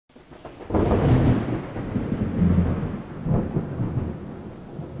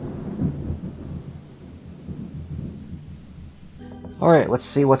Alright, let's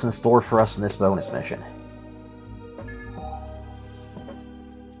see what's in store for us in this bonus mission.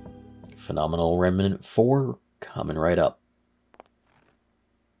 Phenomenal Remnant 4, coming right up.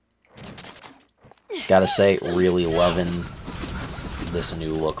 Gotta say, really loving this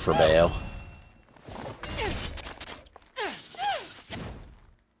new look for Bayo.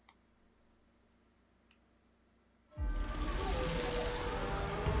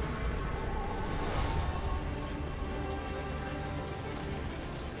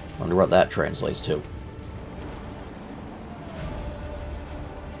 Wonder what that translates to.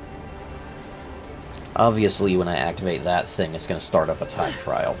 Obviously, when I activate that thing, it's going to start up a time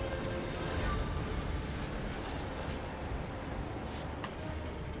trial.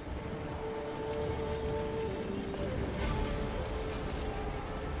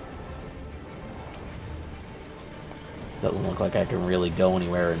 Doesn't look like I can really go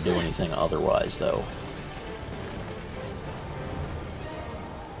anywhere and do anything otherwise, though.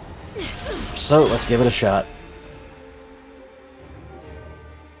 So, let's give it a shot.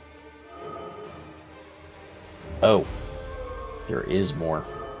 Oh, there is more.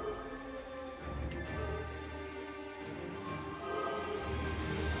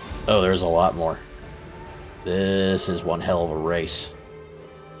 Oh, there's a lot more. This is one hell of a race.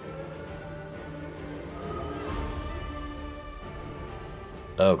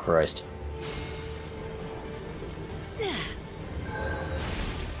 Oh, Christ.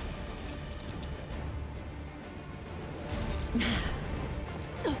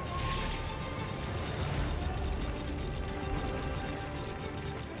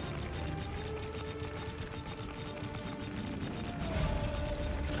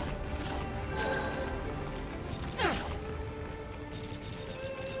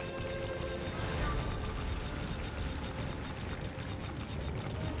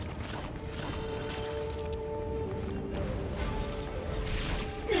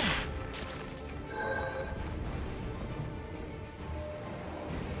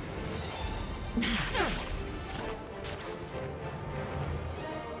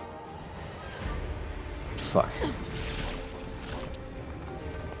 Fuck.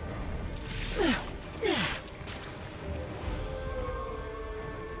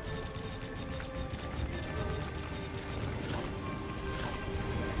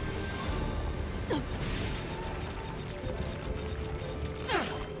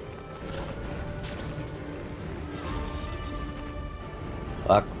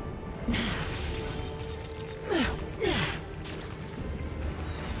 Fuck.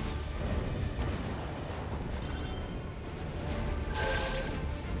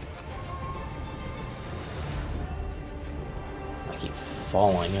 I keep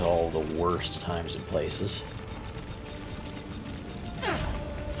falling at all the worst times and places.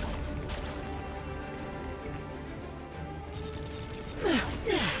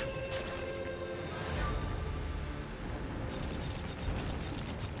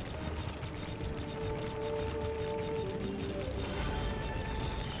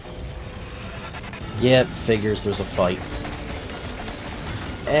 Yep, figures there's a fight.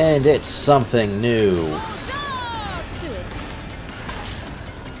 And it's something new.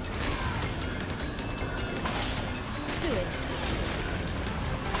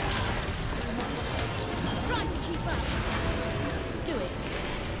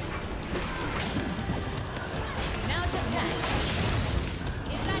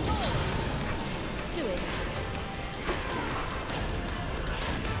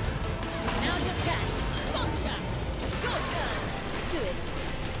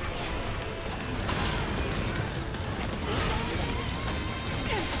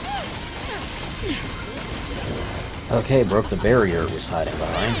 Okay, broke the barrier it was hiding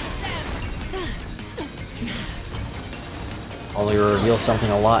behind. Only reveal something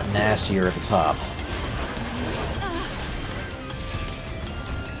a lot nastier at the top.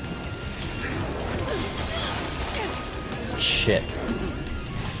 Shit.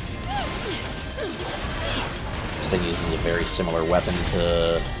 This thing uses a very similar weapon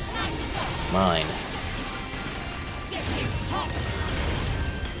to mine.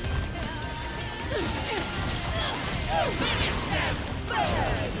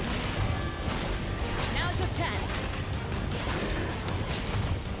 Now's your chance.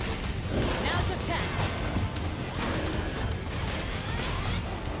 Now's your chance.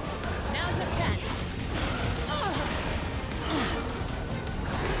 Now's your chance.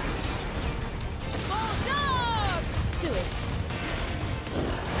 Bulldog! Do it.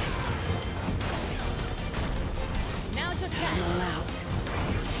 Now's your chance. All out.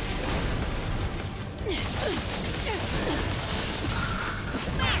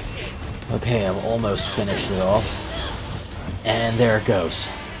 Okay, I've almost finished it off. And there it goes.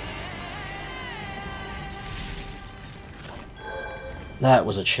 That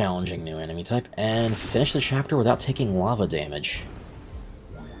was a challenging new enemy type. And finish the chapter without taking lava damage.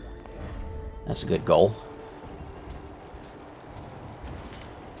 That's a good goal.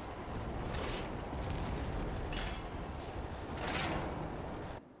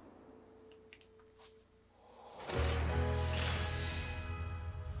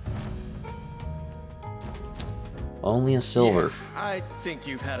 Only a silver. Yeah, I think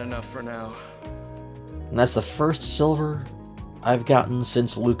you've had enough for now. And that's the first silver I've gotten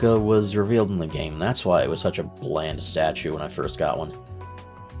since Luca was revealed in the game. That's why it was such a bland statue when I first got one.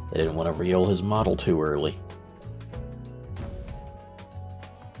 They didn't want to reveal his model too early.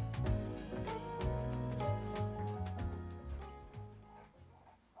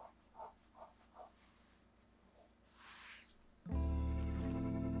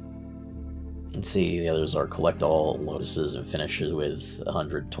 Let's see, the others are collect all lotuses and finishes with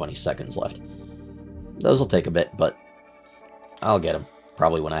 120 seconds left. Those will take a bit, but I'll get them.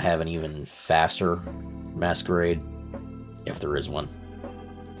 Probably when I have an even faster masquerade, if there is one.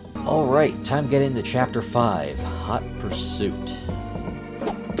 Alright, time to get into Chapter 5, Hot Pursuit.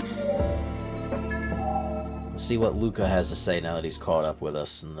 Let's see what Luca has to say now that he's caught up with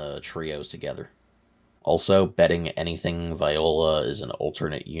us and the trio's together. Also, betting anything, Viola is an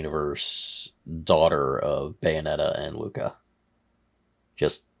alternate universe daughter of Bayonetta and Luca.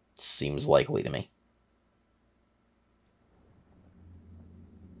 Just seems likely to me.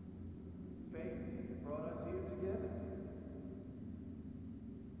 Fate brought us here together,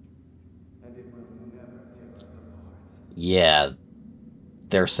 and it will never tear us apart. Yeah,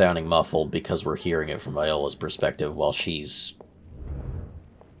 they're sounding muffled because we're hearing it from Viola's perspective while she's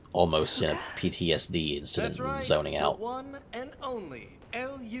almost in a PTSD incident, That's right, zoning out. The one and only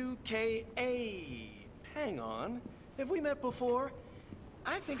Luka. Hang on, have we met before?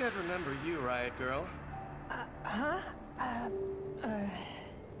 I think I'd remember you, Riot Girl.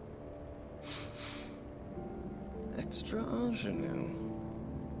 Extra ingenue.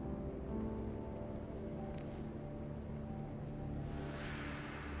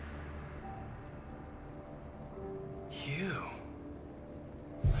 You.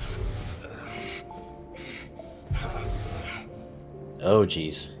 Oh,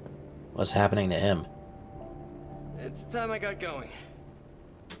 jeez. What's happening to him? It's time I got going.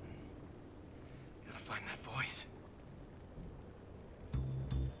 Gotta find that voice.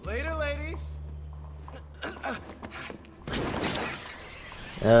 Later, ladies.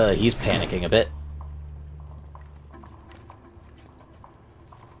 He's panicking a bit.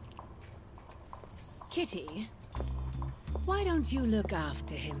 Kitty, why don't you look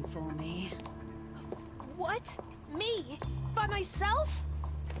after him for me? What? Me? By myself?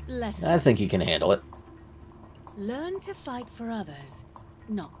 Listen, I think he can handle it. learn to fight for others,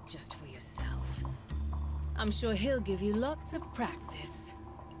 not just for yourself. I'm sure he'll give you lots of practice.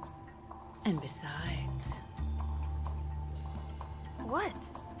 And besides, What?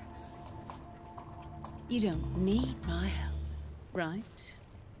 you don't need my help, right?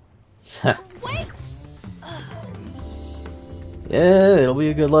 Wait! Yeah, it'll be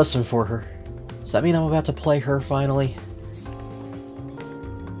a good lesson for her. Does that mean I'm about to play her finally?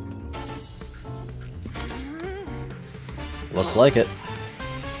 Looks like it.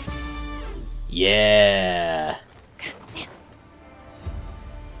 Yeah.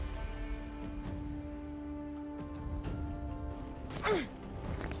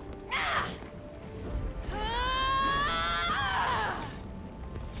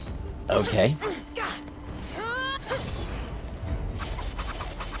 Okay.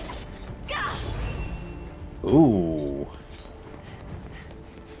 Ooh.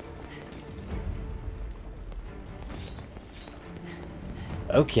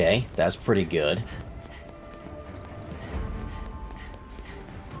 Okay, that's pretty good.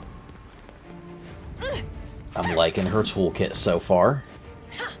 I'm liking her toolkit so far.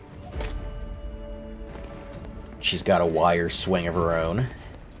 She's got a wire swing of her own.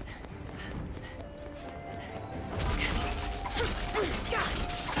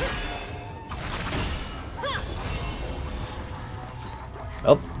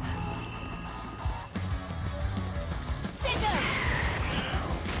 Oh.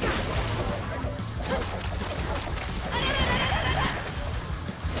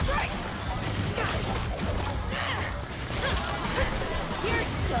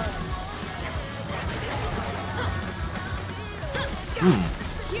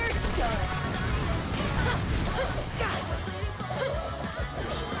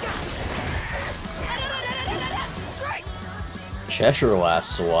 Cheshire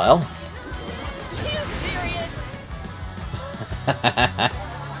lasts a while.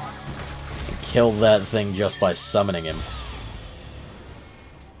 Killed that thing just by summoning him.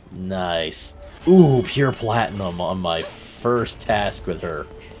 Nice. Ooh, pure platinum on my first task with her.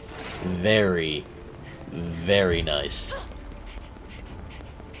 Very, very nice.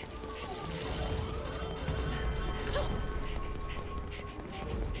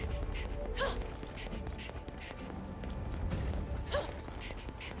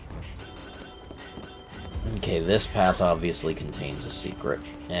 Okay, this path obviously contains a secret.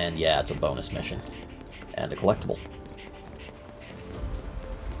 And yeah, it's a bonus mission. And a collectible.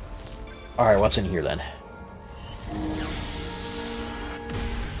 Alright, what's in here then?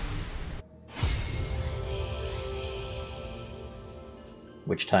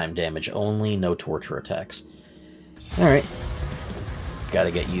 Witch time damage only, no torture attacks. Alright.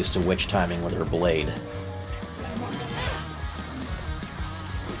 Gotta get used to witch timing with her blade.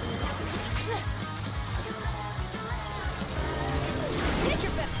 Take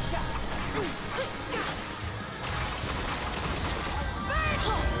your best shot.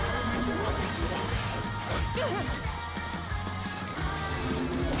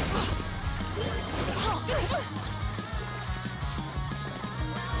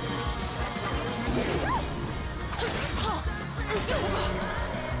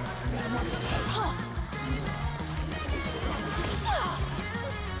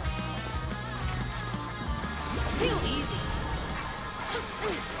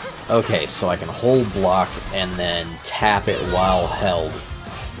 Okay, so I can hold block and then tap it while held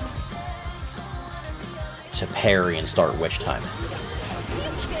to parry and start witch time. Are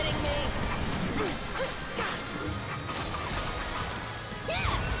you kidding me?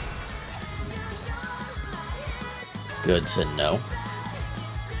 Good to know.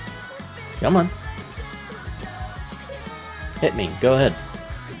 Come on. Hit me. Go ahead.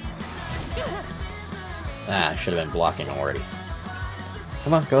 Ah, I should have been blocking already.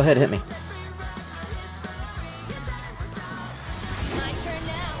 Come on, go ahead, hit me. My turn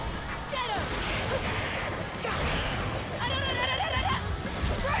now. Get him!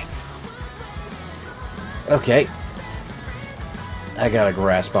 Strike! Okay. I got a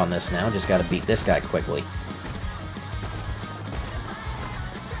grasp on this now. Just gotta beat this guy quickly.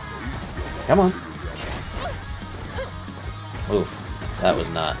 Come on. Oof. That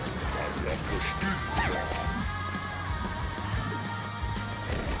was not.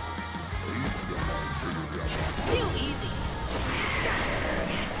 Too easy.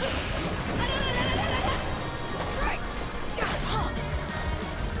 Strike!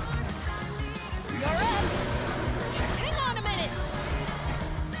 You're up. Hang on a minute.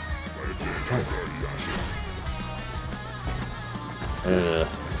 Ugh.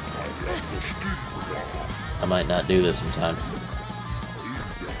 I might not do this in time.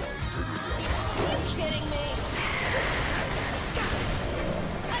 Are you kidding me?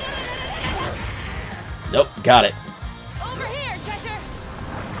 Nope, got it. Over here, Cheshire.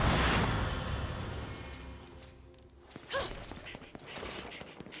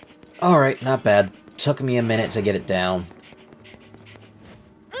 Alright, not bad. Took me a minute to get it down.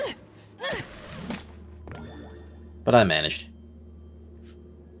 But I managed.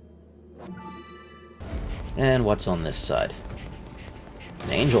 And what's on this side?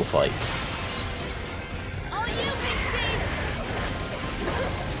 An angel fight. All you, Big C.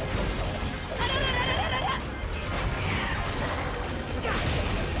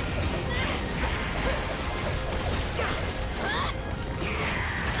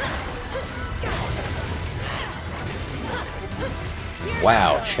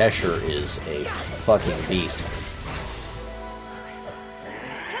 Wow, Cheshire is a fucking beast.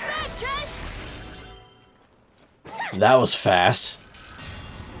 Come back, Chesh. That was fast.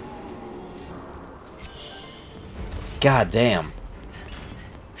 God damn.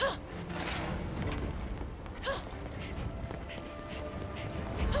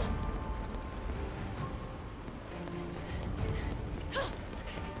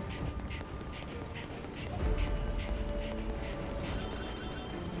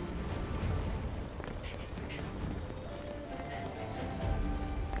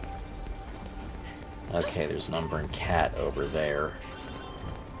 Okay, there's an Umbran cat over there.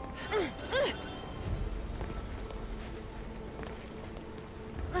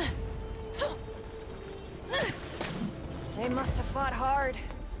 They must have fought hard.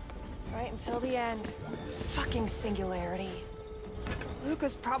 Right until the end. Fucking singularity.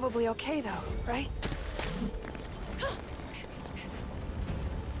 Luca's probably okay though, right?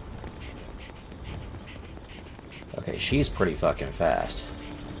 Okay, she's pretty fucking fast.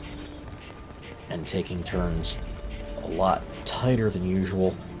 And taking turns a lot tighter than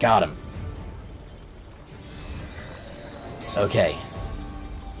usual. Got him. Okay.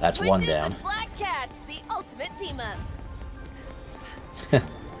 That's one Witches down. and black cats, the ultimate team up.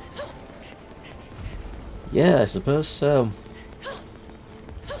 Yeah, I suppose so.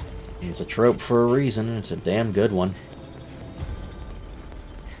 It's a trope for a reason, and it's a damn good one.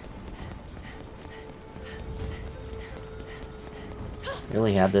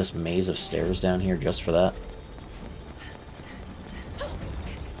 Really had this maze of stairs down here just for that?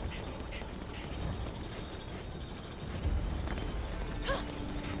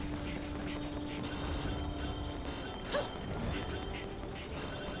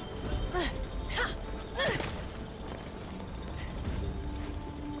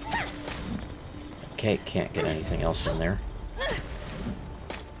 Okay, can't get anything else in there.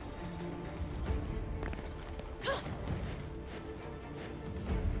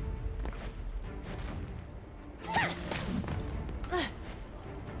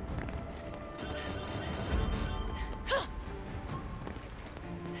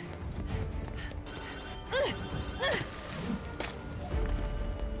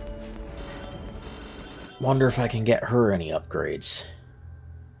 Wonder if I can get her any upgrades.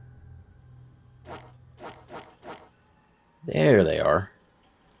 There they are.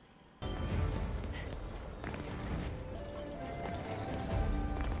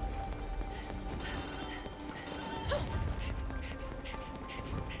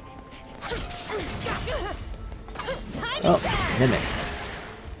 Oh, Mimic.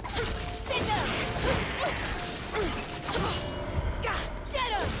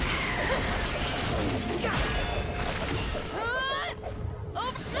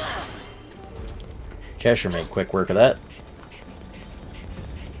 Cheshire made quick work of that.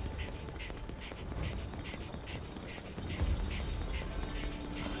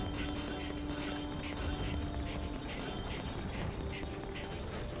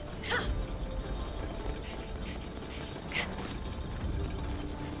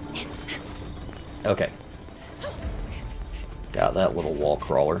 Okay. Got that little wall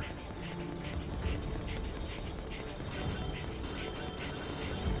crawler.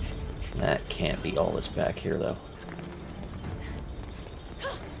 That can't be all that's back here, though.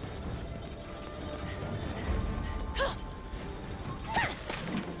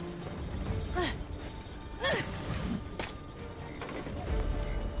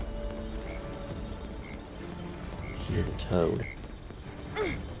 Hear the toad.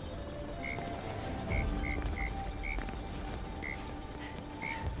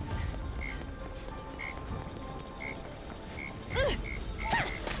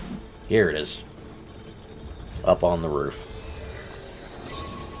 Here it is. Up on the roof.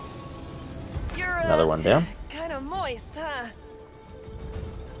 You're, Another one down. kind of moist, huh?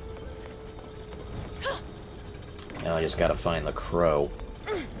 Now I just gotta find the crow.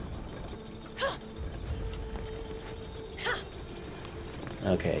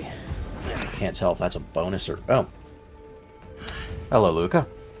 Okay. Can't tell if that's a bonus or... Oh. Hello, Luca.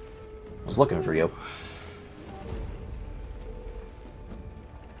 I was looking for you.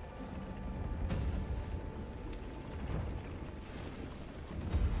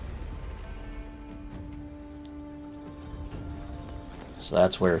 So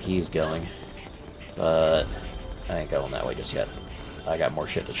that's where he's going. But I ain't going that way just yet. I got more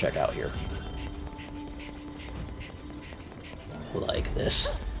shit to check out here. Like this.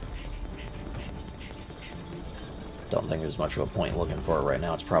 Don't think there's much of a point looking for it right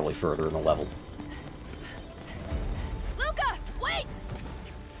now. It's probably further in the level. Luca, wait!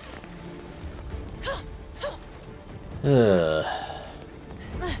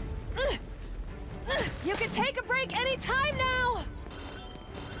 You can take a break anytime now!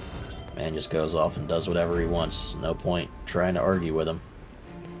 Man just goes off and does whatever he wants. No point trying to argue with him.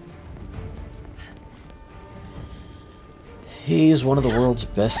 He's one of the world's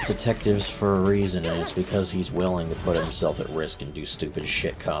best detectives for a reason, and it's because he's willing to put himself at risk and do stupid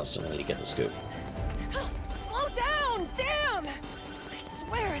shit constantly to get the scoop. Slow down! Damn! I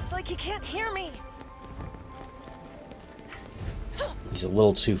swear, it's like he can't hear me. He's a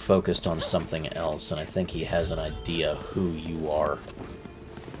little too focused on something else, and I think he has an idea who you are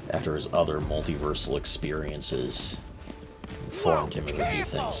after his other multiversal experiences informed him of a few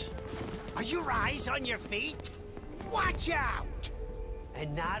things. Are your eyes on your feet? Watch out!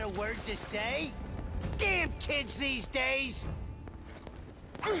 And not a word to say? Damn kids these days!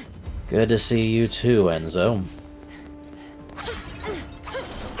 Good to see you too, Enzo.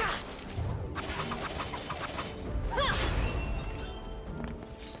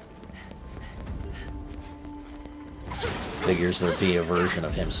 Figures there'd be a version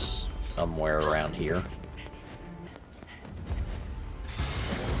of him somewhere around here.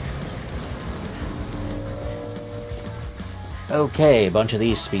 Okay, a bunch of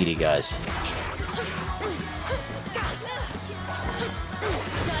these speedy guys.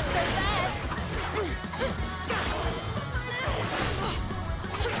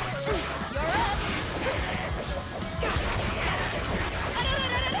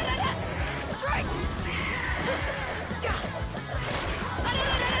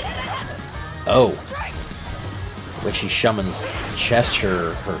 Oh. Witchy Shaman's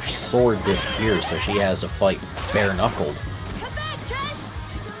gesture, her sword disappears, so she has to fight bare-knuckled.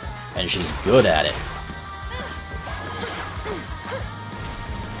 And she's good at it.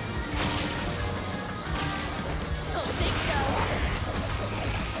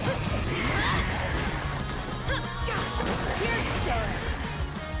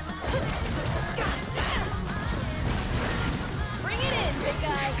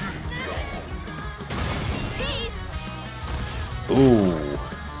 Ooh.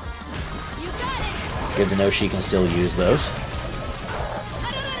 Good to know she can still use those.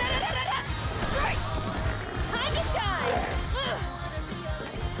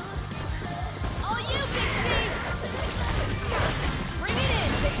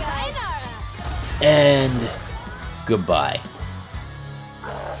 And goodbye.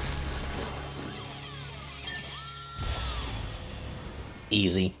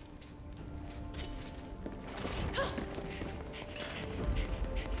 Easy.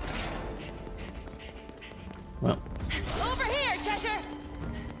 Well, Over here, Cheshire.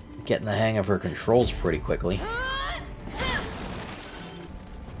 getting the hang of her controls pretty quickly.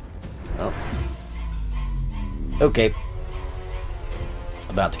 Oh. Okay.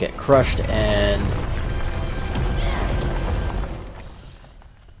 About to get crushed, and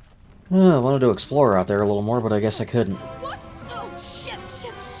I wanted to explore out there a little more, but I guess I couldn't. What? Oh, shit,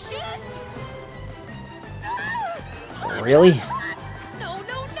 shit, shit! Really? No,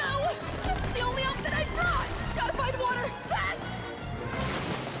 no, no! This is the only outfit I brought! Gotta find water, fast!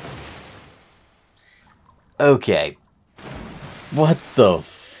 Okay. What the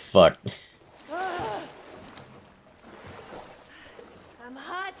fuck? I'm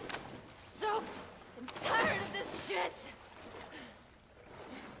hot, soaked, and tired of this shit!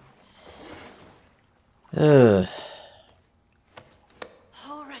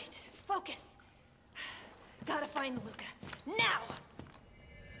 All right, focus. Gotta find Luca. Now!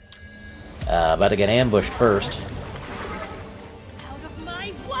 About to get ambushed first. Out of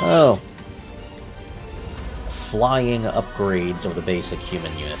my way! Oh. Flying upgrades of the basic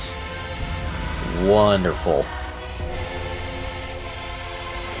human units. Wonderful.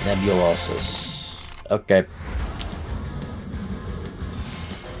 Nebulosis. Okay.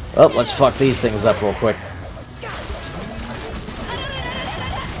 Oh, let's fuck these things up real quick.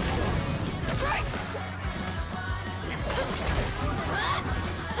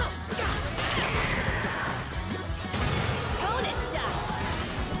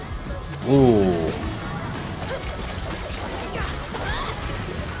 Ooh.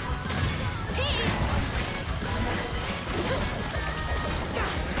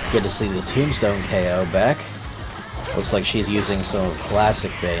 Good to see the Tombstone KO back. Looks like she's using some of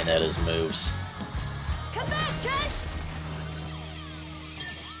classic Bayonetta's moves. Come back, Trish!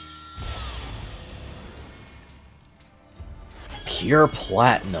 Pure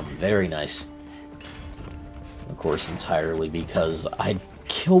platinum, very nice. Of course, entirely because I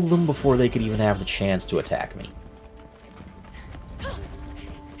killed them before they could even have the chance to attack me.